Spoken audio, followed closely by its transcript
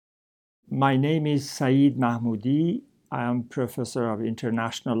My name is Saeed Mahmoudi. I am Professor of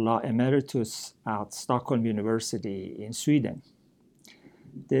International Law Emeritus at Stockholm University in Sweden.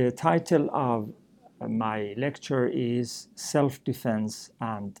 The title of my lecture is Self-Defense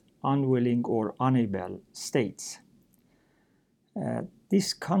and Unwilling or Unable States.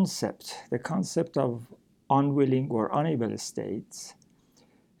 This concept, the concept of unwilling or unable states,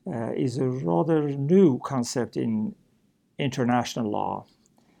 is a rather new concept in international law.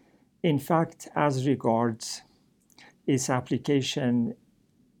 In fact, as regards its application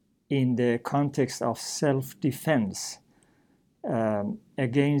in the context of self-defense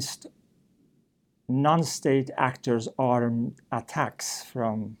against non-state actors' armed attacks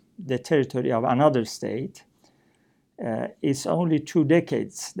from the territory of another state, it's only 2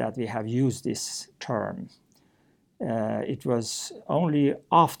 decades that we have used this term. It was only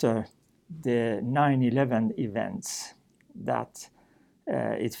after the 9/11 events that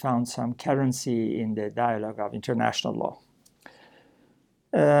it found some currency in the dialogue of international law.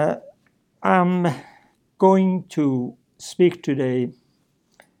 I'm going to speak today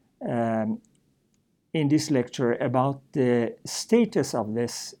in this lecture about the status of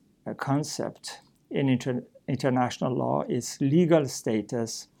this concept in international law, its legal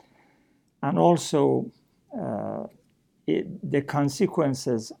status, and also the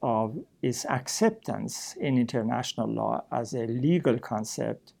consequences of its acceptance in international law as a legal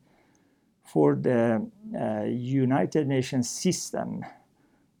concept for the United Nations system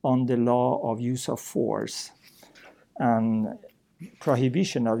on the law of use of force and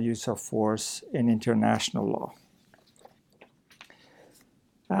prohibition of use of force in international law.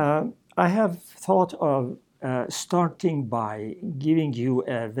 I have thought of starting by giving you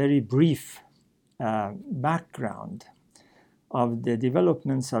a very brief background of the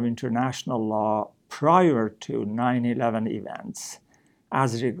developments of international law prior to 9/11 events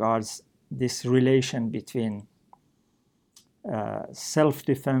as regards this relation between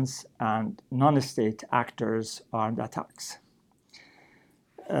self-defense and non-state actors' armed attacks.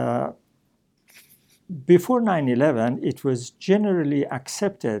 Before 9/11, it was generally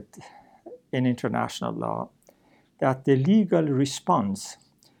accepted in international law that the legal response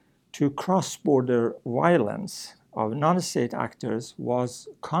to cross-border violence of non-state actors was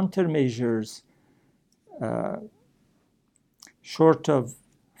countermeasures short of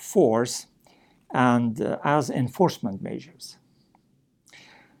force and as enforcement measures.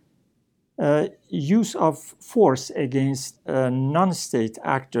 Use of force against non-state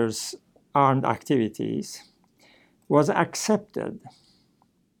actors' armed activities was accepted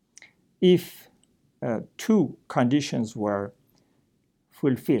if 2 conditions were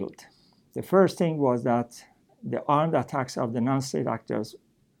fulfilled. The first thing was that the armed attacks of the non-state actors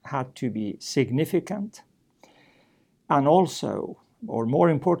had to be significant, and also, or more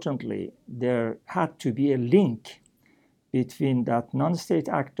importantly, there had to be a link between that non-state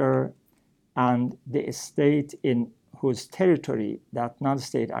actor and the state in whose territory that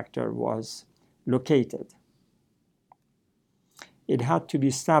non-state actor was located. It had to be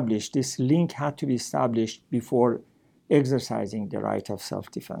established, this link had to be established before exercising the right of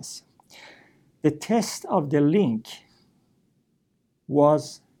self-defense. The test of the link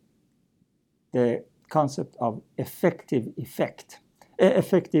was the concept of effective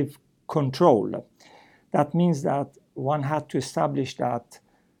control. That means that one had to establish that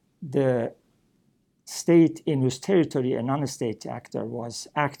the state in whose territory a non-state actor was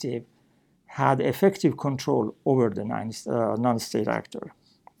active had effective control over the non-state actor.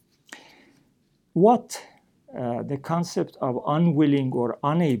 What the concept of unwilling or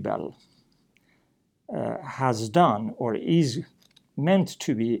unable has done or is meant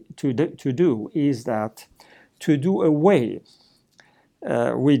to do is that to do away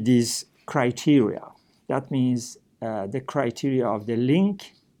with these criteria. That means the criteria of the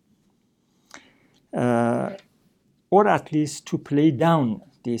link, or at least to play down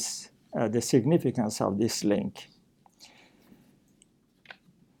this the significance of this link.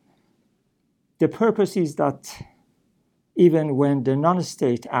 The purpose is that even when the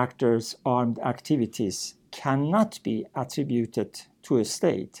non-state actors' armed activities cannot be attributed to a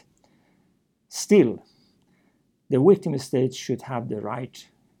state, still, the victim state should have the right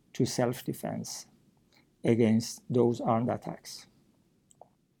to self-defense against those armed attacks.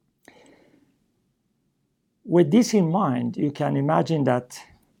 With this in mind, you can imagine that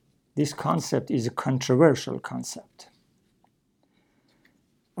this concept is a controversial concept.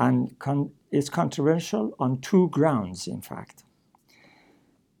 And it's controversial on 2 grounds, in fact.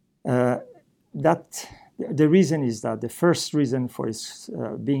 The reason is that the first reason for its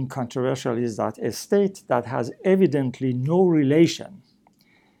being controversial is that a state that has evidently no relation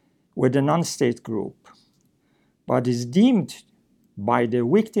with a non-state group, but is deemed by the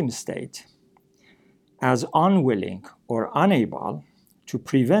victim state as unwilling or unable to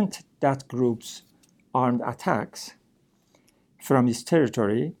prevent that group's armed attacks from its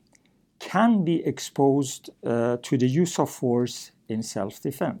territory, can be exposed to the use of force in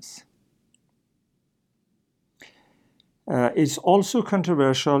self-defense. It's also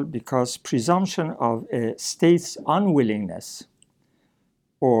controversial because presumption of a state's unwillingness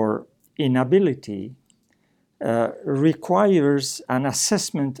or inability requires an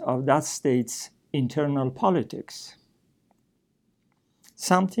assessment of that state's internal politics,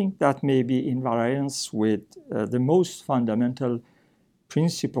 something that may be in variance with the most fundamental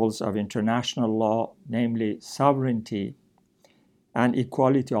principles of international law, namely sovereignty and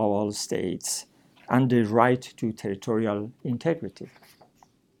equality of all states, and the right to territorial integrity.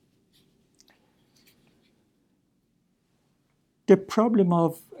 The problem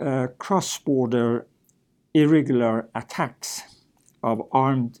of cross-border irregular attacks of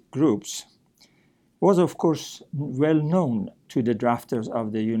armed groups was, of course, well known to the drafters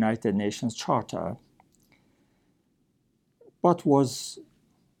of the United Nations Charter, but was,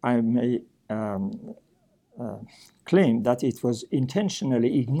 I may claim that it was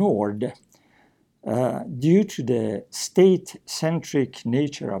intentionally ignored due to the state-centric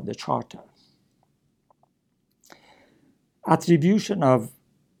nature of the Charter. Attribution of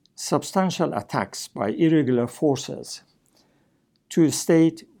substantial attacks by irregular forces to a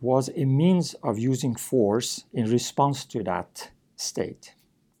state was a means of using force in response to that state.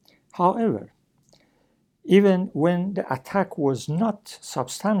 However, even when the attack was not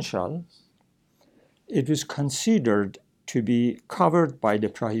substantial, it was considered to be covered by the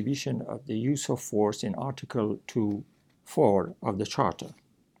prohibition of the use of force in Article 2.4 of the Charter.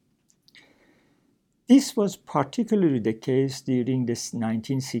 This was particularly the case during the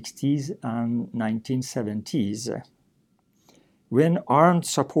 1960s and 1970s, when armed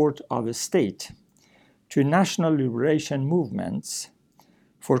support of a state to national liberation movements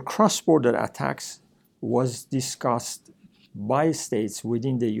for cross-border attacks was discussed by states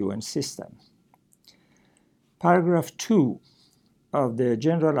within the UN system. Paragraph 2 of the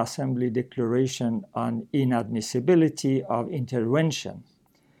General Assembly Declaration on Inadmissibility of Intervention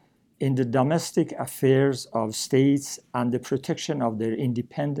in the Domestic Affairs of States and the Protection of Their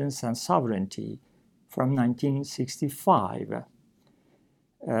Independence and Sovereignty from 1965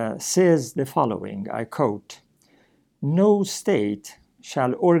 says the following, I quote, "No state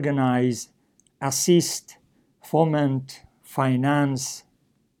shall organize, assist, foment, finance,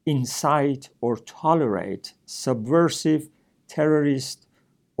 incite, or tolerate subversive, terrorist,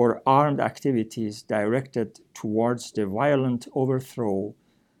 or armed activities directed towards the violent overthrow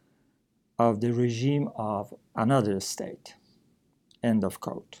of the regime of another state." End of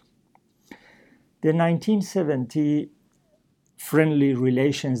quote. The 1970 Friendly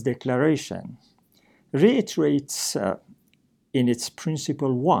Relations Declaration reiterates in its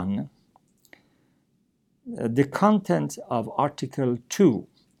Principle 1 the content of Article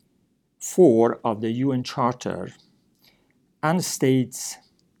 2.4 of the UN Charter and states,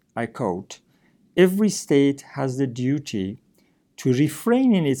 I quote, "Every state has the duty to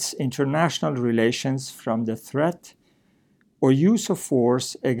refrain in its international relations from the threat or use of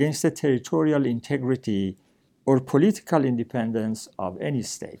force against the territorial integrity or political independence of any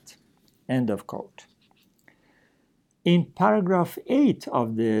state." End of quote. In paragraph 8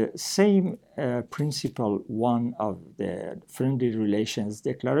 of the same Principle 1 of the Friendly Relations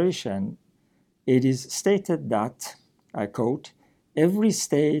Declaration, it is stated that, I quote, "Every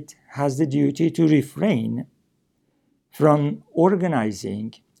state has the duty to refrain from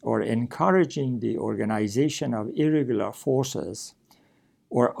organizing or encouraging the organization of irregular forces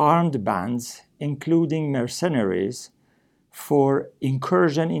or armed bands, including mercenaries, for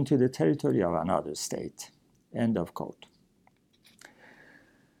incursion into the territory of another state." End of quote.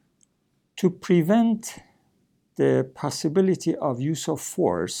 To prevent the possibility of use of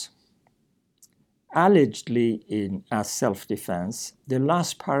force, allegedly as self-defense, the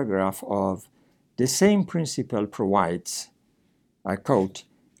last paragraph of the same principle provides, I quote,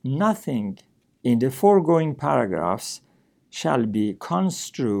 "Nothing in the foregoing paragraphs shall be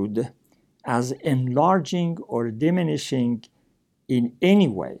construed as enlarging or diminishing in any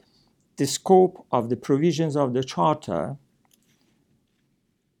way the scope of the provisions of the Charter,"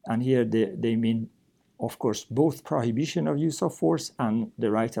 and here they mean, of course, both prohibition of use of force and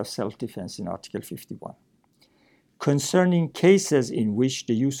the right of self-defense in Article 51, "concerning cases in which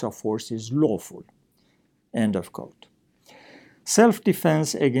the use of force is lawful." End of quote.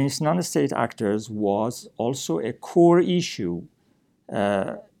 Self-defense against non-state actors was also a core issue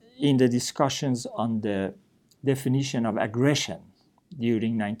in the discussions on the definition of aggression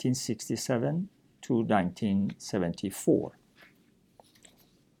during 1967 to 1974.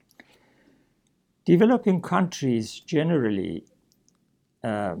 Developing countries generally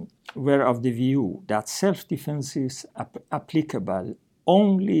were of the view that self-defense is applicable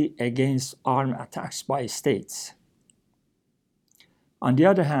only against armed attacks by states. On the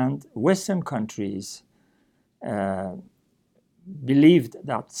other hand, Western countries believed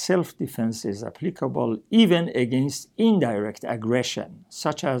that self-defense is applicable even against indirect aggression,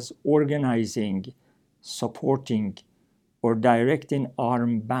 such as organizing, supporting, or directing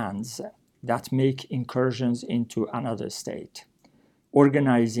armed bands that make incursions into another state,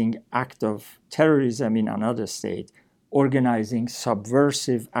 organizing acts of terrorism in another state, organizing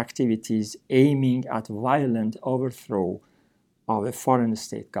subversive activities aiming at violent overthrow of a foreign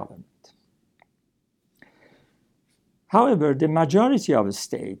state government. However, the majority of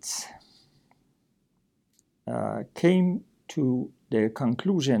states came to the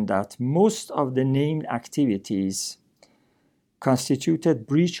conclusion that most of the named activities constituted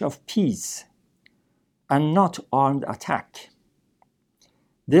breach of peace and not armed attack.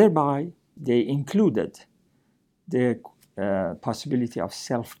 Thereby, they included the possibility of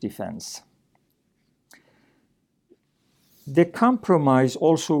self-defense. The compromise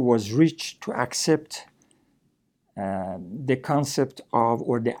also was reached to accept the concept of,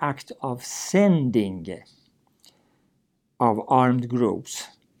 or the act of sending of armed groups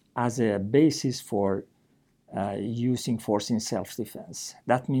as a basis for using force in self-defense.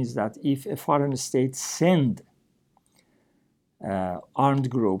 That means that if a foreign state sends armed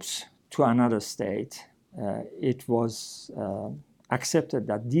groups to another state, it was accepted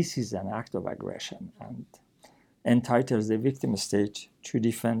that this is an act of aggression and entitles the victim state to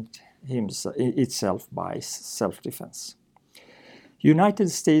defend itself by self-defense. United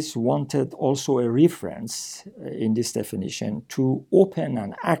States wanted also a reference in this definition to open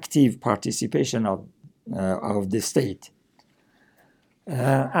and active participation of the state.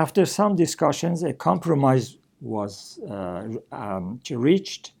 After some discussions, a compromise was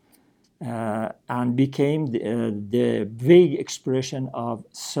reached and became the vague expression of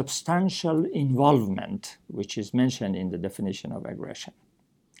substantial involvement, which is mentioned in the definition of aggression.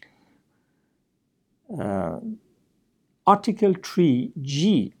 Article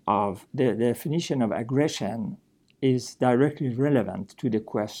 3G of the definition of aggression is directly relevant to the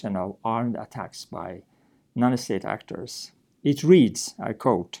question of armed attacks by non-state actors. It reads, I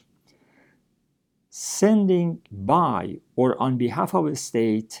quote, "Sending by or on behalf of a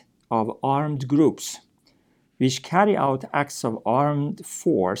state of armed groups which carry out acts of armed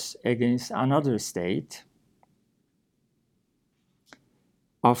force against another state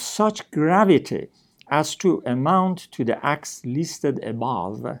of such gravity as to amount to the acts listed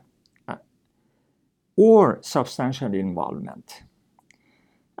above or substantial involvement."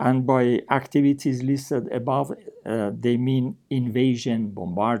 And by activities listed above, they mean invasion,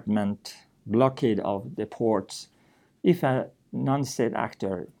 bombardment, blockade of the ports. If a non-state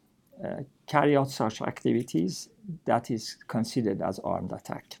actor carry out such activities, that is considered as armed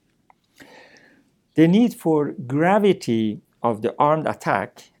attack. The need for gravity of the armed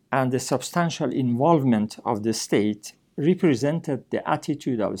attack and the substantial involvement of the state represented the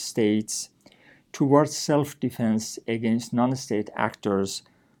attitude of states towards self-defense against non-state actors'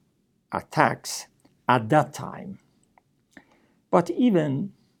 attacks at that time. But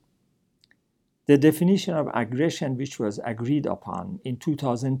even the definition of aggression, which was agreed upon in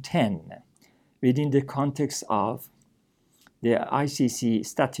 2010 within the context of the ICC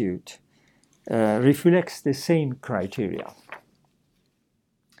statute, reflects the same criteria.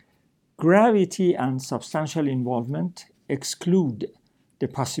 Gravity and substantial involvement exclude the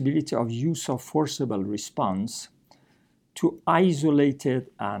possibility of use of forcible response to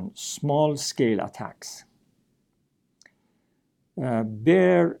isolated and small-scale attacks.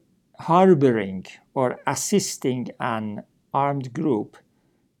 Bare harboring or assisting an armed group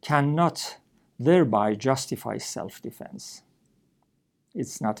cannot thereby justify self-defense.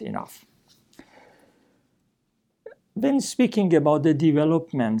 It's not enough. When speaking about the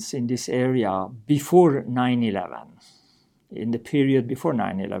developments in this area before 9/11, in the period before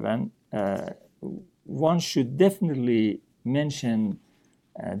 9/11, one should definitely mention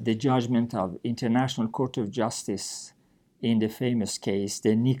the judgment of International Court of Justice in the famous case,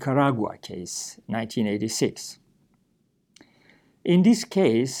 the Nicaragua case, 1986. In this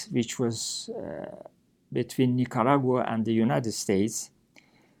case, which was between Nicaragua and the United States,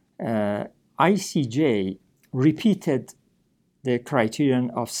 ICJ repeated the criterion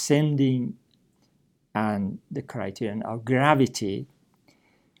of sending and the criterion of gravity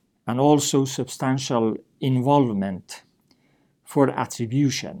and also substantial involvement for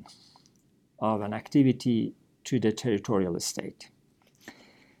attribution of an activity to the territorial state.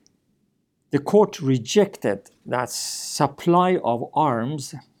 The court rejected that supply of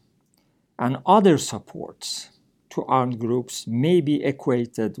arms and other supports to armed groups may be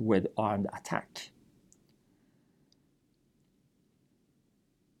equated with armed attack.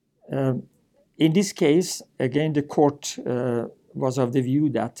 In this case, again, the court was of the view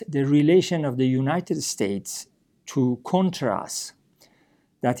that the relation of the United States to Contras,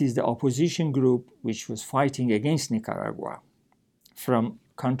 that is the opposition group which was fighting against Nicaragua from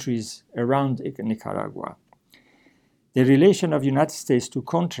countries around Nicaragua, the relation of the United States to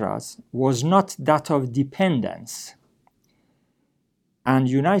Contras was not that of dependence, and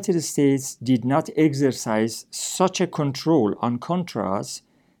the United States did not exercise such a control on Contras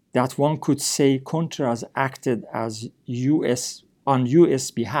that one could say Contras acted as on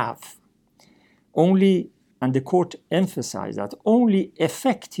U.S. behalf. And the court emphasized that only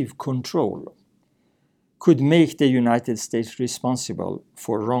effective control could make the United States responsible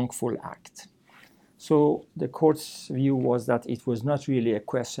for wrongful act. So the court's view was that it was not really a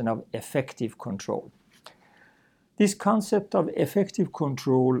question of effective control. This concept of effective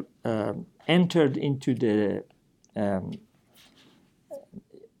control entered into the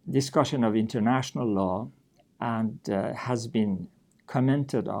discussion of international law and has been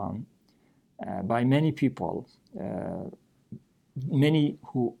commented on by many people, many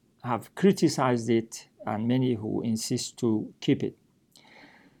who have criticized it and many who insist to keep it.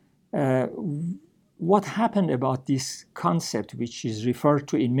 What happened about this concept, which is referred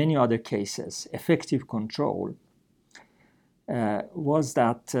to in many other cases, effective control, was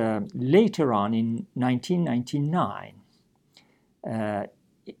that later on in 1999,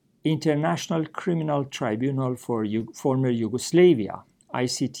 International Criminal Tribunal for former Yugoslavia,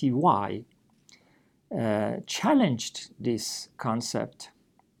 ICTY, challenged this concept,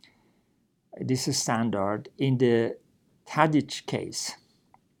 this standard, in the Tadic case.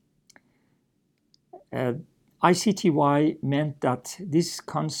 ICTY meant that this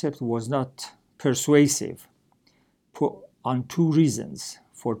concept was not persuasive for two reasons.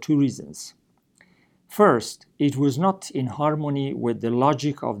 First, it was not in harmony with the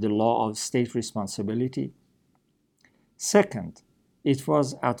logic of the law of state responsibility. Second, it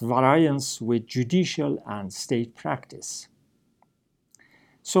was at variance with judicial and state practice.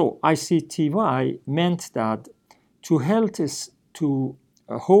 So ICTY meant that to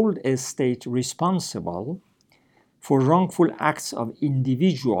hold a state responsible for wrongful acts of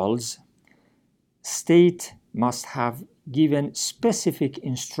individuals, state must have given specific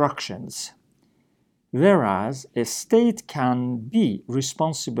instructions, whereas a state can be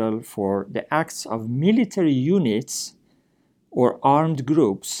responsible for the acts of military units or armed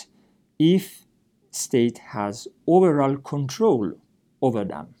groups if state has overall control over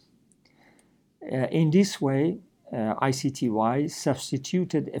them. In this way, ICTY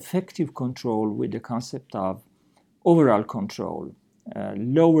substituted effective control with the concept of overall control,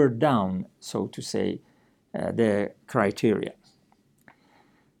 lowered down, so to say, the criteria.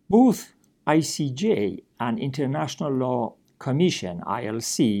 Both ICJ and International Law Commission,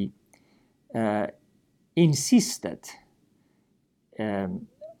 ILC, insisted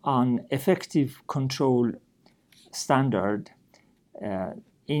on effective control standard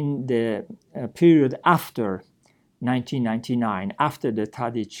in the period after 1999, after the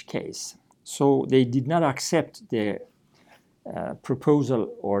Tadic case. So they did not accept the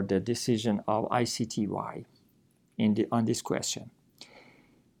proposal or the decision of ICTY on this question.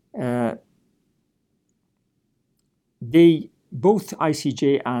 Both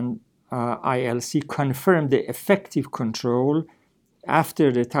ICJ and ILC confirmed the effective control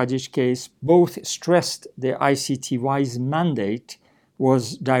after the Tadic case. Both stressed the ICTY's mandate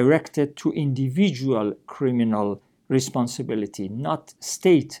was directed to individual criminal responsibility, not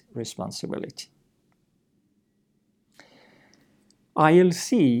state responsibility.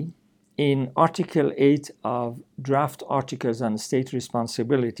 ILC, in Article 8 of Draft Articles on State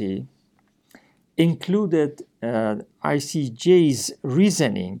Responsibility, included ICJ's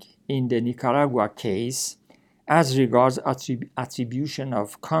reasoning in the Nicaragua case as regards attribution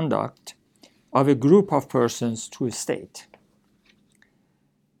of conduct of a group of persons to a state.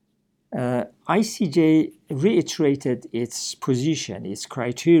 ICJ reiterated its position, its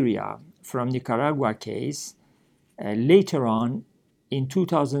criteria from Nicaragua case later on in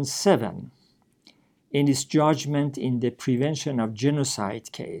 2007 in its judgment in the Prevention of Genocide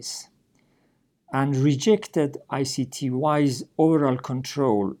case, and rejected ICTY's overall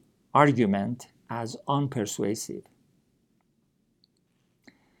control argument as unpersuasive.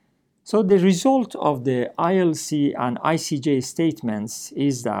 So the result of the ILC and ICJ statements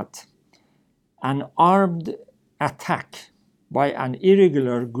is that an armed attack by an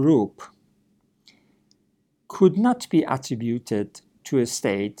irregular group could not be attributed to a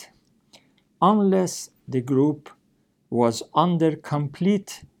state unless the group was under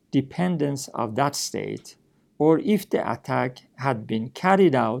complete dependence of that state, or if the attack had been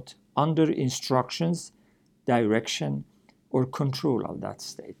carried out under instructions, direction, or control of that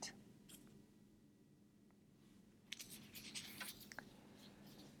state.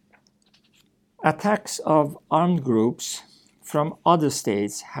 Attacks of armed groups from other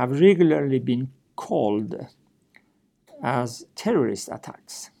states have regularly been called as terrorist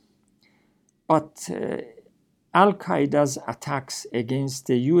attacks. But Al-Qaeda's attacks against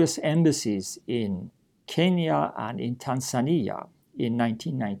the US embassies in Kenya and in Tanzania in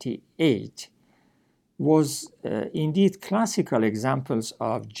 1998 was indeed classical examples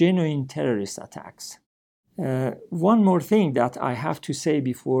of genuine terrorist attacks. One more thing that I have to say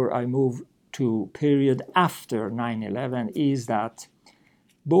before I move to period after 9/11 is that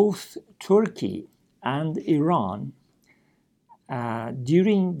both Turkey and Iran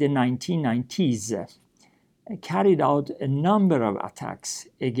during the 1990s carried out a number of attacks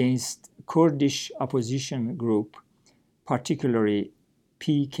against Kurdish opposition group, particularly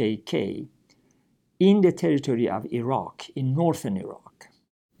PKK, in the territory of Iraq, in northern Iraq.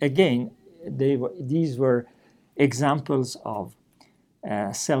 Again, these were examples of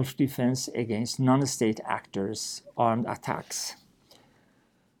self-defense against non-state actors' armed attacks.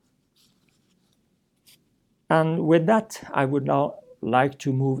 And with that, I would now like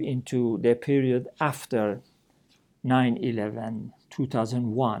to move into the period after 9/11,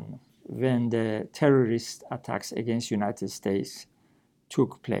 2001, when the terrorist attacks against the United States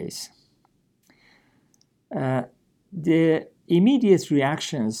took place. The immediate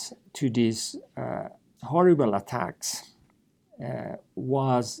reactions to these horrible attacks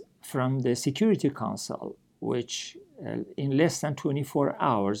was from the Security Council, which in less than 24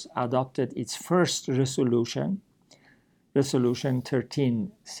 hours adopted its first resolution, Resolution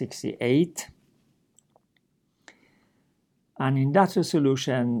 1368. And in that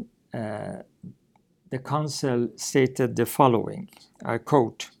resolution, the Council stated the following, I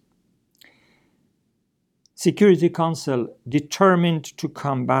quote, "Security Council determined to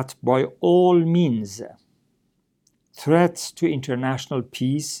combat by all means threats to international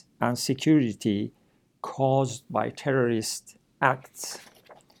peace and security caused by terrorist acts,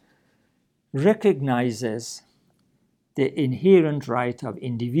 recognizes the inherent right of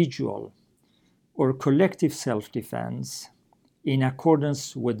individual or collective self-defense in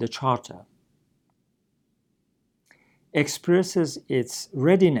accordance with the Charter, expresses its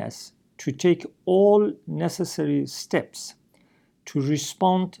readiness to take all necessary steps to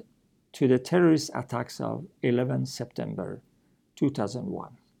respond to the terrorist attacks of 11 September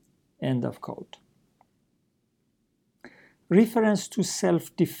 2001. End of quote. Reference to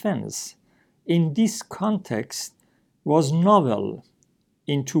self-defense in this context was novel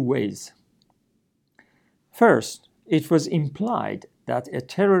in two ways. First, it was implied that a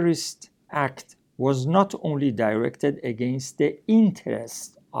terrorist act was not only directed against the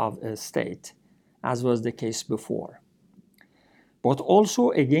interests of a state, as was the case before, but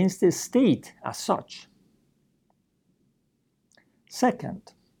also against the state as such.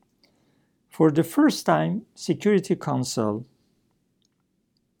 Second, for the first time, Security Council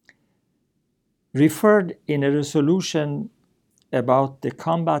referred in a resolution about the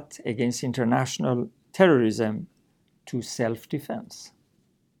combat against international terrorism to self-defense.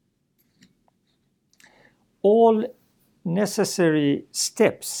 All necessary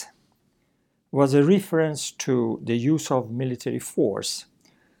steps was a reference to the use of military force,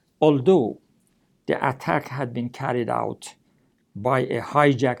 although the attack had been carried out by a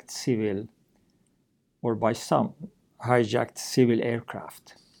hijacked civil or by some hijacked civil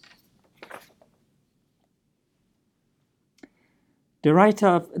aircraft. The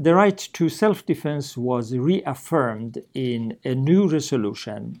right to self-defense was reaffirmed in a new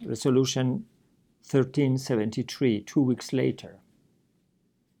resolution, Resolution 1373, 2 weeks later.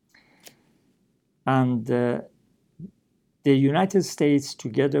 And the United States,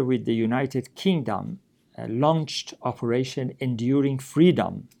 together with the United Kingdom, launched Operation Enduring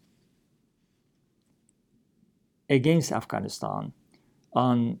Freedom against Afghanistan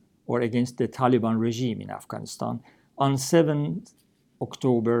or against the Taliban regime in Afghanistan on 7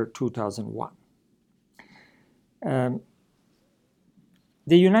 October 2001.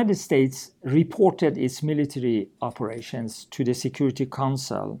 The United States reported its military operations to the Security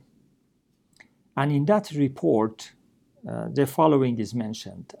Council, and in that report, the following is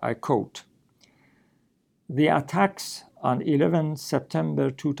mentioned. I quote, "The attacks on 11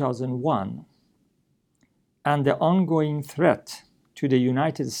 September 2001 and the ongoing threat to the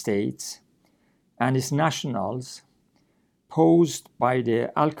United States and its nationals posed by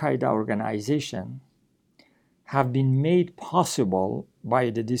the Al-Qaeda organization have been made possible by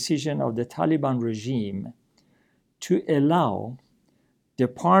the decision of the Taliban regime to allow the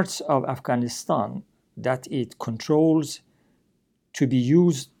parts of Afghanistan that it controls to be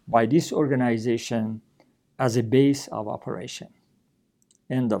used by this organization as a base of operation."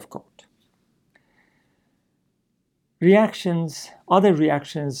 End of quote. Other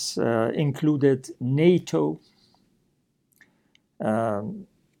reactions included NATO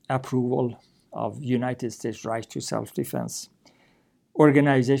approval of United States right to self-defense,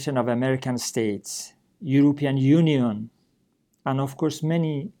 Organization of American States, European Union, and of course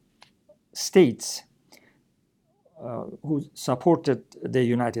many states who supported the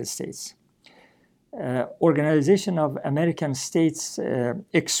United States. Organization of American States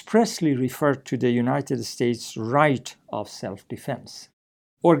expressly referred to the United States' right of self-defense.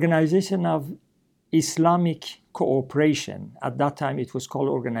 Organization of Islamic Cooperation, at that time it was called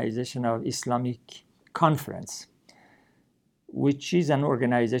Organization of Islamic Conference, which is an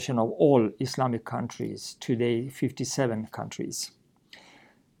organization of all Islamic countries, today 57 countries,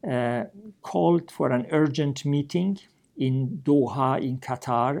 called for an urgent meeting in Doha in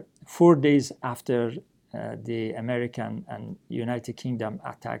Qatar 4 days after the American and United Kingdom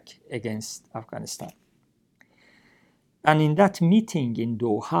attack against Afghanistan. And in that meeting in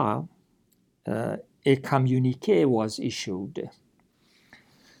Doha, a communique was issued.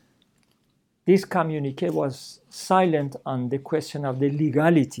 This communique was silent on the question of the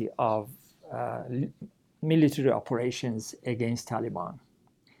legality of military operations against Taliban.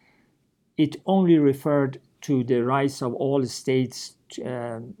 It only referred to the rights of all states,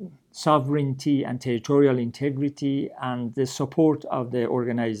 sovereignty and territorial integrity, and the support of the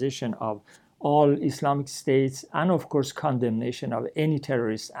organization of all Islamic states, and of course condemnation of any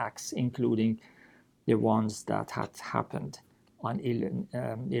terrorist acts, including the ones that had happened on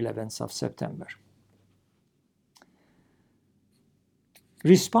 11th of September.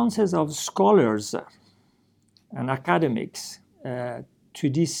 Responses of scholars and academics to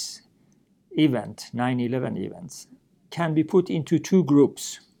this event, 9/11 events, can be put into two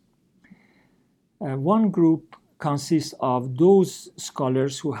groups. One group consists of those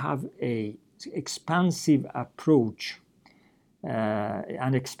scholars who have an expansive approach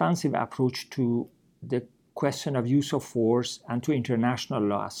to the question of use of force and to international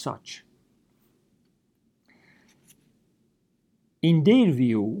law as such. In their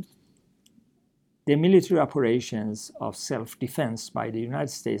view, the military operations of self-defense by the United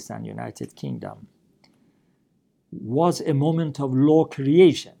States and United Kingdom was a moment of law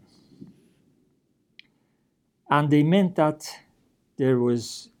creation. And they meant that there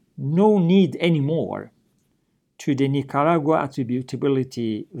was no need anymore to the Nicaragua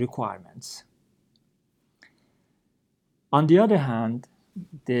attributability requirements. On the other hand,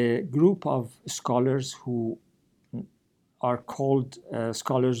 the group of scholars who are called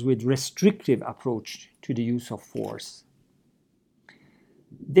scholars with restrictive approach to the use of force,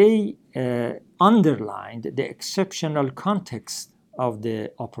 they underlined the exceptional context of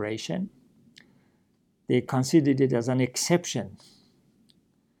the operation. They considered it as an exception.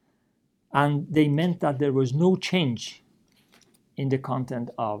 And they meant that there was no change in the content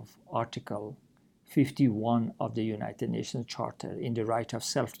of Article 51 of the United Nations Charter in the right of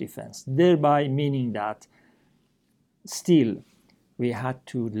self-defense, thereby meaning that still we had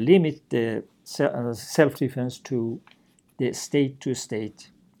to limit the self-defense to the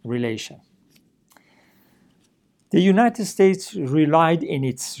state-to-state relation. The United States relied in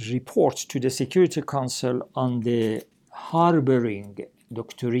its report to the Security Council on the harboring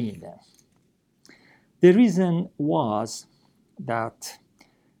doctrine. The reason was that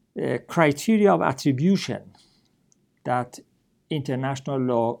the criteria of attribution that International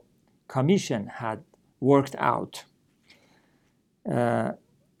Law Commission had worked out,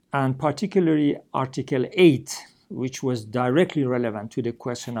 and particularly Article 8, which was directly relevant to the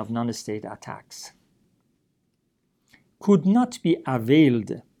question of non-state attacks, could not be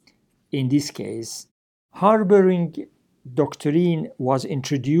availed in this case. Harboring doctrine was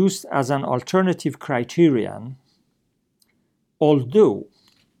introduced as an alternative criterion, although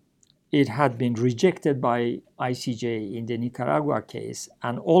it had been rejected by ICJ in the Nicaragua case,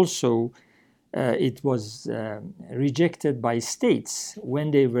 and also it was rejected by states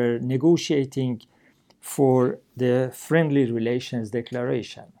when they were negotiating for the Friendly Relations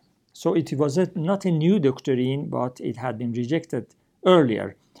Declaration. So it was not a new doctrine, but it had been rejected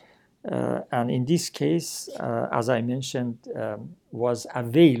earlier. And in this case, as I mentioned, was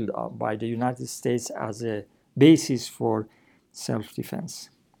availed by the United States as a basis for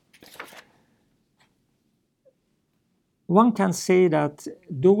self-defense. One can say that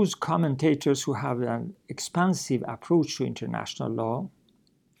those commentators who have an expansive approach to international law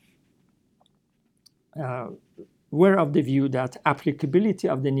were of the view that applicability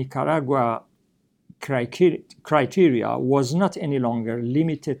of the Nicaragua criteria was not any longer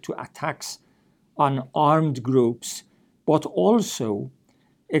limited to attacks on armed groups, but also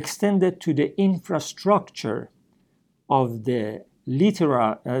extended to the infrastructure of the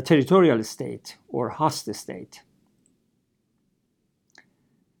territorial state or host state.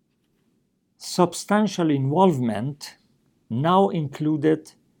 Substantial involvement now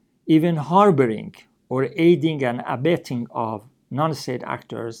included even harboring or aiding and abetting of non-state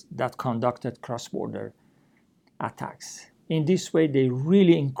actors that conducted cross-border attacks. In this way, they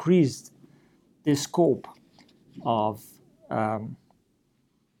really increased the scope of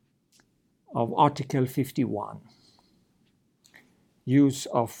Article 51, use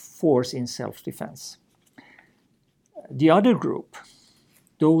of force in self-defense. The other group,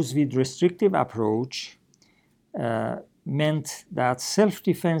 those with restrictive approach, meant that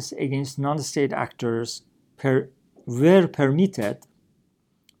self-defense against non-state actors were permitted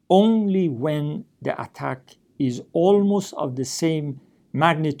only when the attack is almost of the same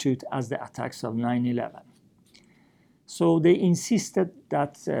magnitude as the attacks of 9/11. So they insisted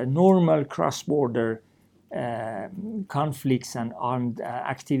that normal cross-border conflicts and armed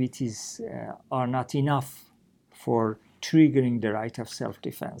activities are not enough for triggering the right of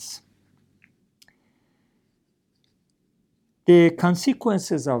self-defense. The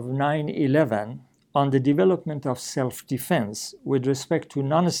consequences of 9/11 on the development of self-defense with respect to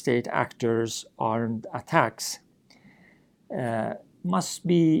non-state actors' armed attacks must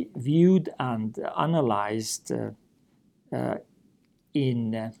be viewed and analyzed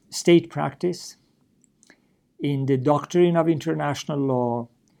in state practice, in the doctrine of international law,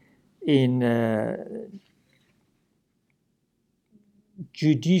 in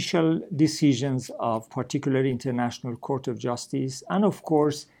judicial decisions of particular international court of justice, and of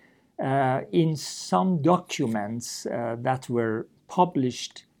course in some documents that were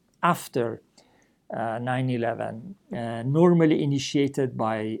published after 9/11, normally initiated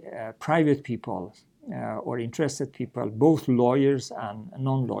by private people or interested people, both lawyers and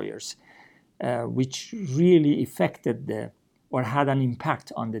non-lawyers, which really affected or had an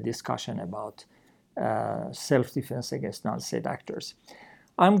impact on the discussion about self-defense against non-state actors.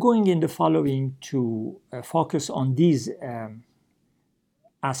 I'm going in the following to focus on these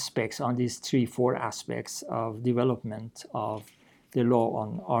aspects, on these 3-4 aspects of development of the law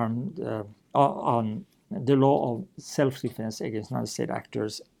on the law of self-defense against non-state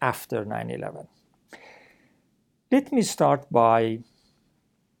actors after 9/11. Let me start by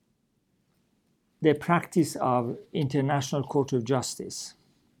the practice of International Court of Justice.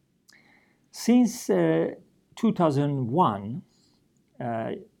 Since 2001,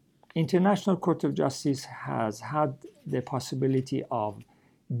 International Court of Justice has had the possibility of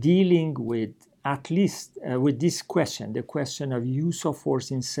dealing with at least with this question, the question of use of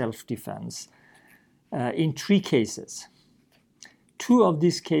force in self-defense, in 3 cases. 2 of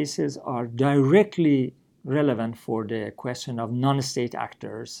these cases are directly relevant for the question of non-state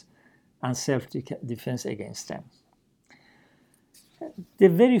actors and self-defense against them. The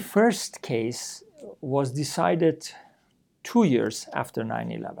very first case was decided 2 years after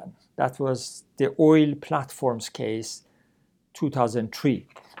 9/11. That was the oil platforms case, 2003.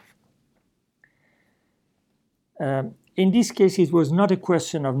 In this case, it was not a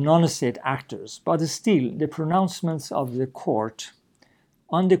question of non-state actors, but still the pronouncements of the court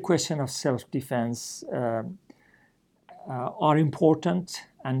on the question of self-defense are important,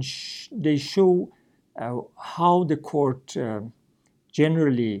 and they show how the court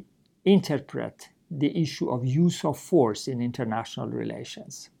generally interpret the issue of use of force in international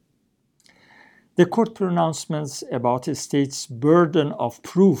relations. The court pronouncements about a state's burden of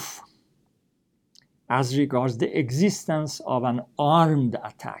proof as regards the existence of an armed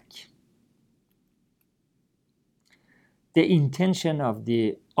attack, the intention of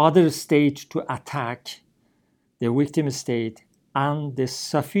the other state to attack the victim state, and the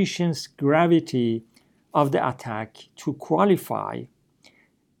sufficient gravity of the attack to qualify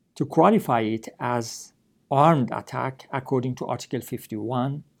it as armed attack according to Article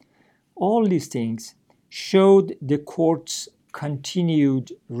 51. All these things showed the court's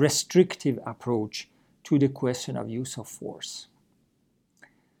continued restrictive approach to the question of use of force.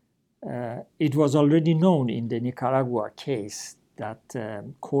 it was already known in the Nicaragua case that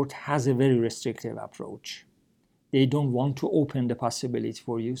court has a very restrictive approach. They don't want to open the possibility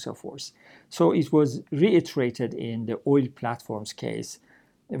for use of force. So it was reiterated in the oil platforms case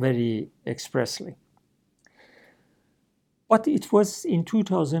very expressly. But it was in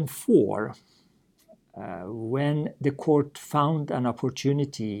 2004 when the court found an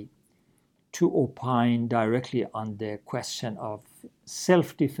opportunity to opine directly on the question of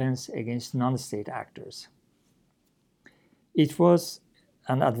self-defense against non-state actors. It was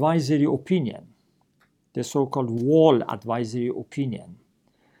an advisory opinion, the so-called Wall advisory opinion,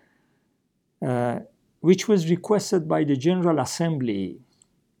 which was requested by the General Assembly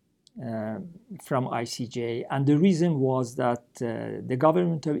from ICJ. And the reason was that the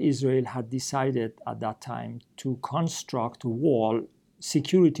government of Israel had decided at that time to construct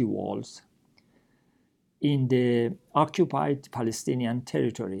security walls in the occupied Palestinian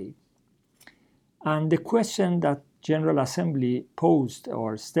territory. And the question that General Assembly posed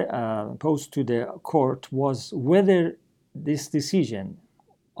posed to the court was whether this decision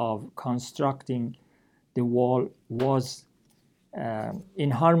of constructing the wall was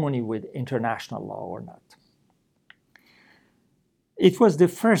in harmony with international law or not. It was the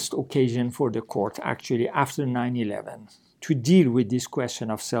first occasion for the court, actually, after 9/11, to deal with this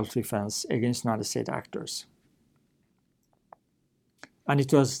question of self-defense against non-state actors. And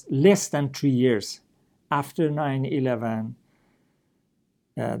it was less than 3 years after 9/11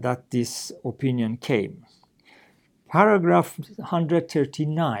 that this opinion came. Paragraph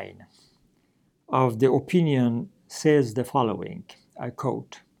 139 of the opinion says the following, I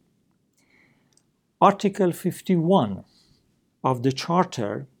quote, Article 51 of the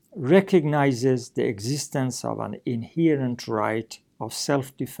Charter recognizes the existence of an inherent right of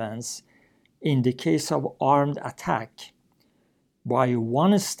self-defense in the case of armed attack by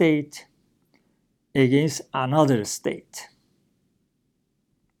one state against another state.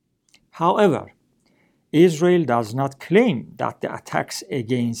 However, Israel does not claim that the attacks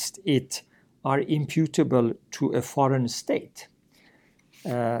against it are imputable to a foreign state.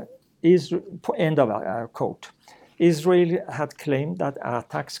 End of quote. Israel had claimed that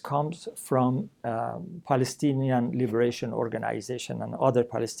attacks comes from Palestinian Liberation Organization and other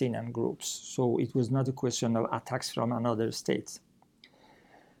Palestinian groups. So it was not a question of attacks from another state.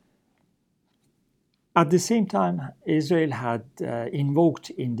 At the same time, Israel had invoked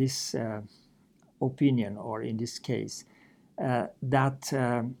in this opinion, or in this case, that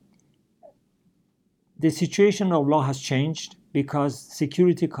the situation of law has changed because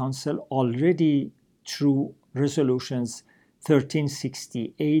Security Council already, through resolutions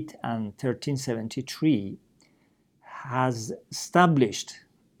 1368 and 1373, has established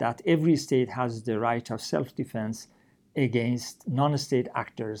that every state has the right of self-defense against non-state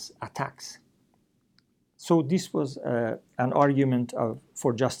actors' attacks. So this was an argument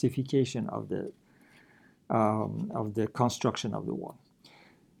for justification of the construction of the wall.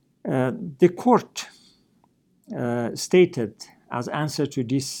 The court stated, as answer to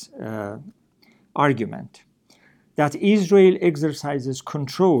this argument, that Israel exercises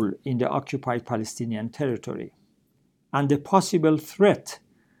control in the occupied Palestinian territory, and the possible threat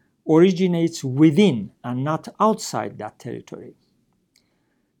originates within and not outside that territory.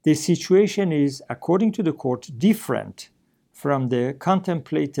 The situation is, according to the court, different from the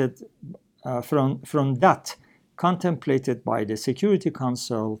contemplated from that contemplated by the Security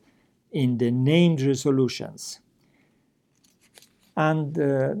Council in the named resolutions. And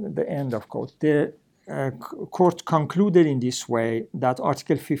the end of quote. The court concluded in this way that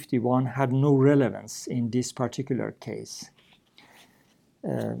Article 51 had no relevance in this particular case.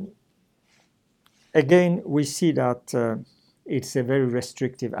 Again, we see that it's a very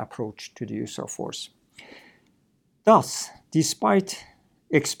restrictive approach to the use of force. Thus, despite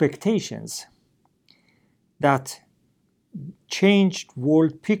expectations that changed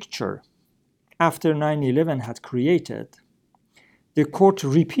world picture after 9/11 had created, the court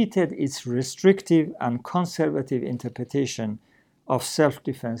repeated its restrictive and conservative interpretation of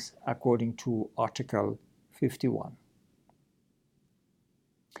self-defense according to Article 51.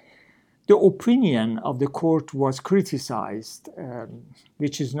 The opinion of the court was criticized,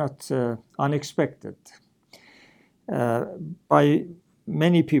 which is not unexpected, by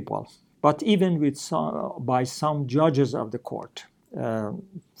many people, but even by some judges of the court.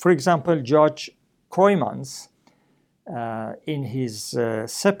 For example, Judge Koymans, in his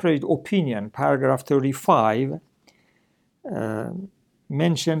separate opinion, paragraph 35,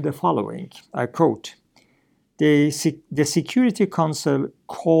 mentioned the following, I quote, the Security Council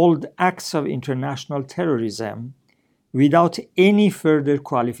called acts of international terrorism without any further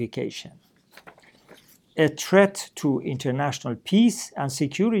qualification. A threat to international peace and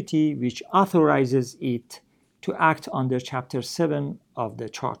security which authorizes it to act under Chapter 7 of the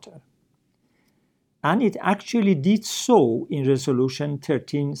Charter. And it actually did so in Resolution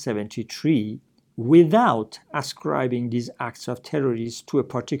 1373 without ascribing these acts of terrorism to a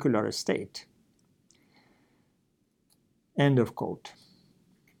particular state. End of quote.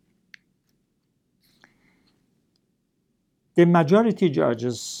 The majority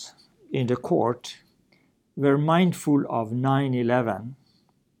judges in the court were mindful of 9/11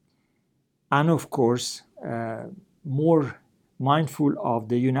 and, of course, more mindful of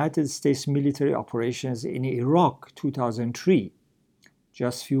the United States military operations in Iraq 2003,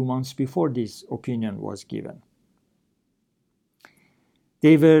 just a few months before this opinion was given.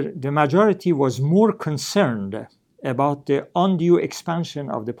 The majority was more concerned about the undue expansion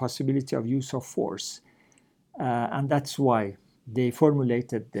of the possibility of use of force, and that's why they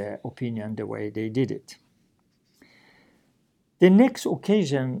formulated the opinion the way they did it. The next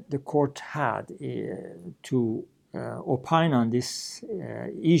occasion the court had to opine on this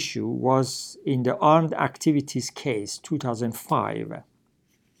issue was in the Armed Activities case, 2005.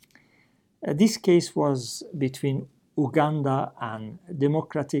 This case was between Uganda and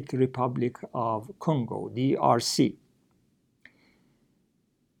Democratic Republic of Congo, DRC.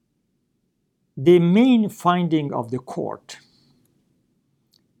 The main finding of the court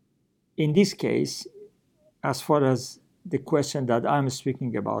in this case, as far as the question that I'm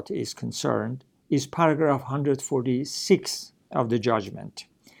speaking about is concerned, is paragraph 146 of the judgment.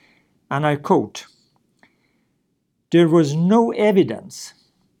 And I quote, "There was no evidence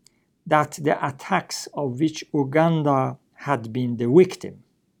that the attacks of which Uganda had been the victim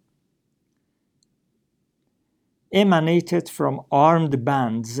emanated from armed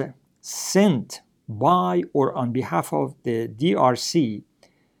bands sent by or on behalf of the DRC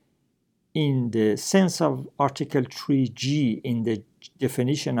in the sense of Article 3G in the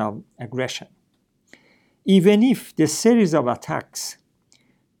definition of aggression. Even if the series of attacks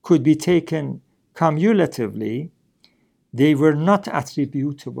could be taken cumulatively, they were not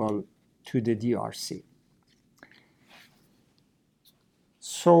attributable to the DRC."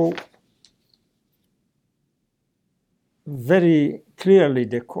 So, very clearly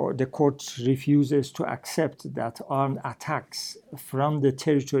the court refuses to accept that armed attacks from the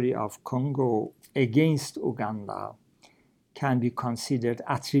territory of Congo against Uganda can be considered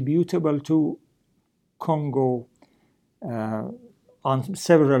attributable to Congo on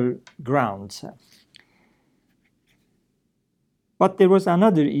several grounds. But there was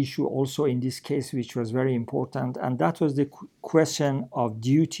another issue also in this case which was very important, and that was the question of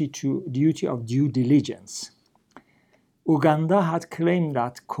duty of due diligence. Uganda had claimed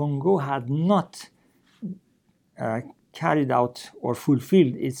that Congo had not carried out or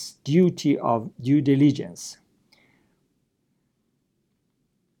fulfilled its duty of due diligence.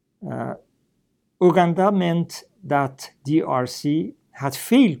 Uganda meant that DRC had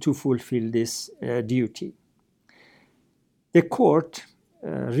failed to fulfill this duty. The court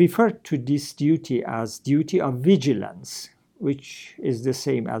referred to this duty as duty of vigilance, which is the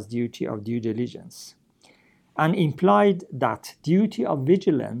same as duty of due diligence, and implied that duty of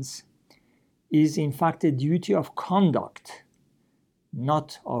vigilance is in fact a duty of conduct,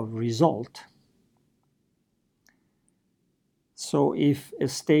 not of result. So if a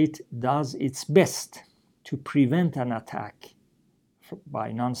state does its best to prevent an attack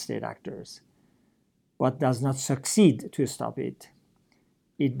by non-state actors, but does not succeed to stop it,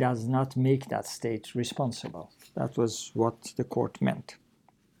 it does not make that state responsible. That was what the court meant.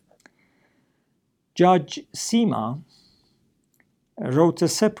 Judge Sima wrote a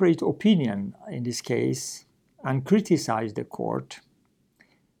separate opinion in this case and criticized the court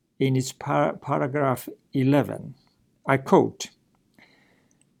in its paragraph 11. I quote,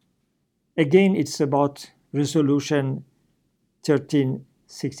 again, it's about Resolution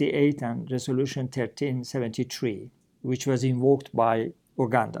 1368 and Resolution 1373, which was invoked by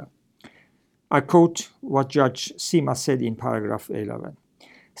Uganda. I quote what Judge Sima said in paragraph 11.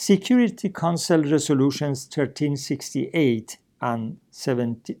 Security Council Resolutions 1368 and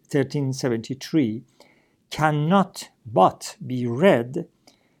 1373 cannot but be read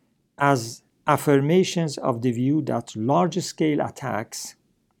as affirmations of the view that large-scale attacks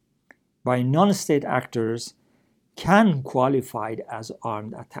by non-state actors can qualify as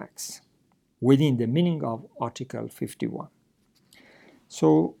armed attacks within the meaning of Article 51.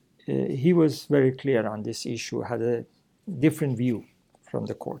 So he was very clear on this issue, had a different view from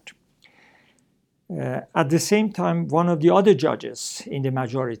the court. At the same time, one of the other judges in the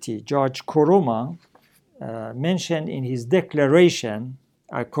majority, Judge Koroma, mentioned in his declaration,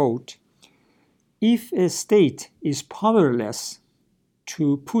 I quote, "If a state is powerless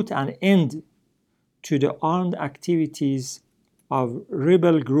to put an end to the armed activities of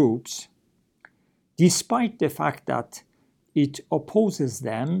rebel groups, despite the fact that it opposes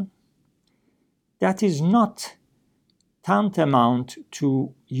them, that is not tantamount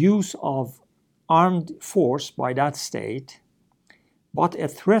to use of armed force by that state, but a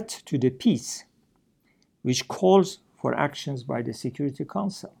threat to the peace, which calls for actions by the Security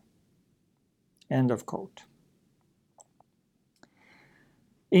Council." End of quote.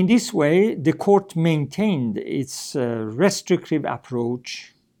 In this way, the court maintained its restrictive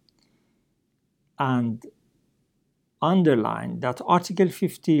approach and underlined that Article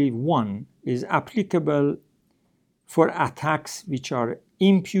 51 is applicable for attacks which are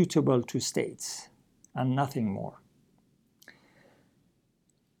imputable to states and nothing more.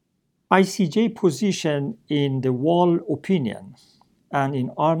 ICJ position in the Wall opinion and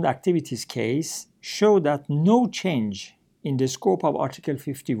in armed activities case show that no change in the scope of Article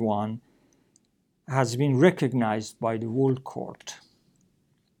 51 has been recognized by the World Court.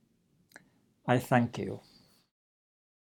 I thank you.